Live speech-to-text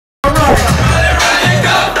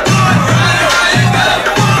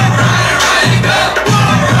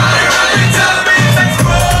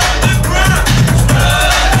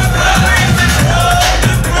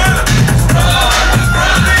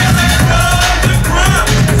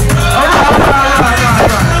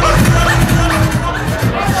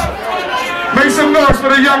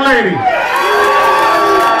lady.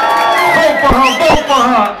 Vote for her, vote for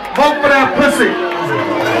her. Vote for that pussy.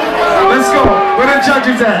 Let's go. Where the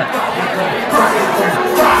judges at?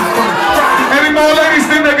 Any more ladies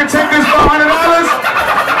think they can take this $500?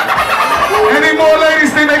 Any more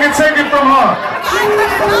ladies think they can take it from her?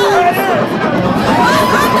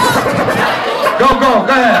 Go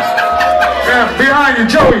ahead. Yeah, behind you,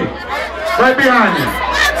 Joey. Right behind you.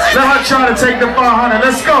 Let her try to take the 500.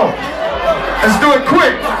 Let's go. Let's do it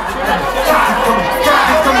quick.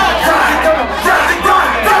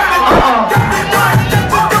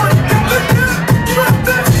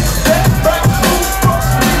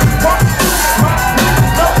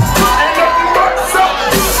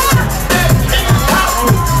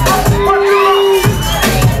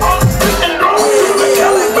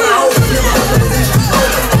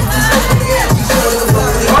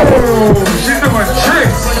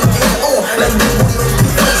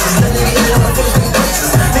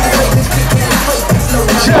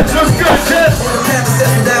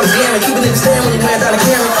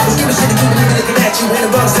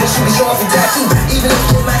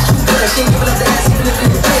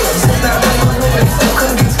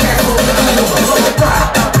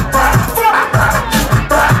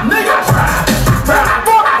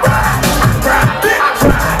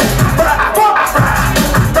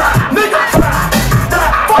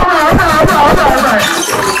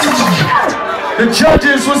 The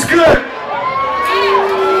judges was good.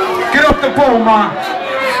 Get up the pole, ma.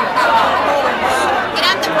 Get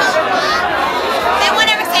up the pole, ma. They won't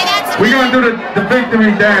ever say that to me. We're gonna do the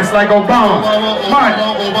victory dance like Obama. Mike,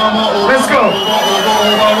 let's go.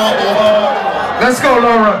 Let's go,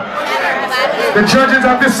 Laura. The judges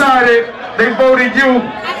have decided they voted you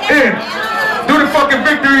in. Do the fucking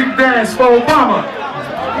victory dance for Obama.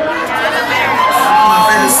 My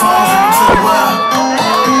favorite songs into the world.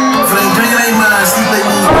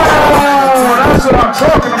 Oh, that's what I'm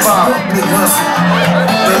talking about.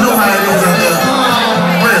 They know how it is out there.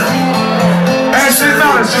 Real. And she's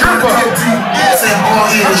not a stripper.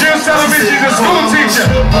 She's telling me she's a school teacher.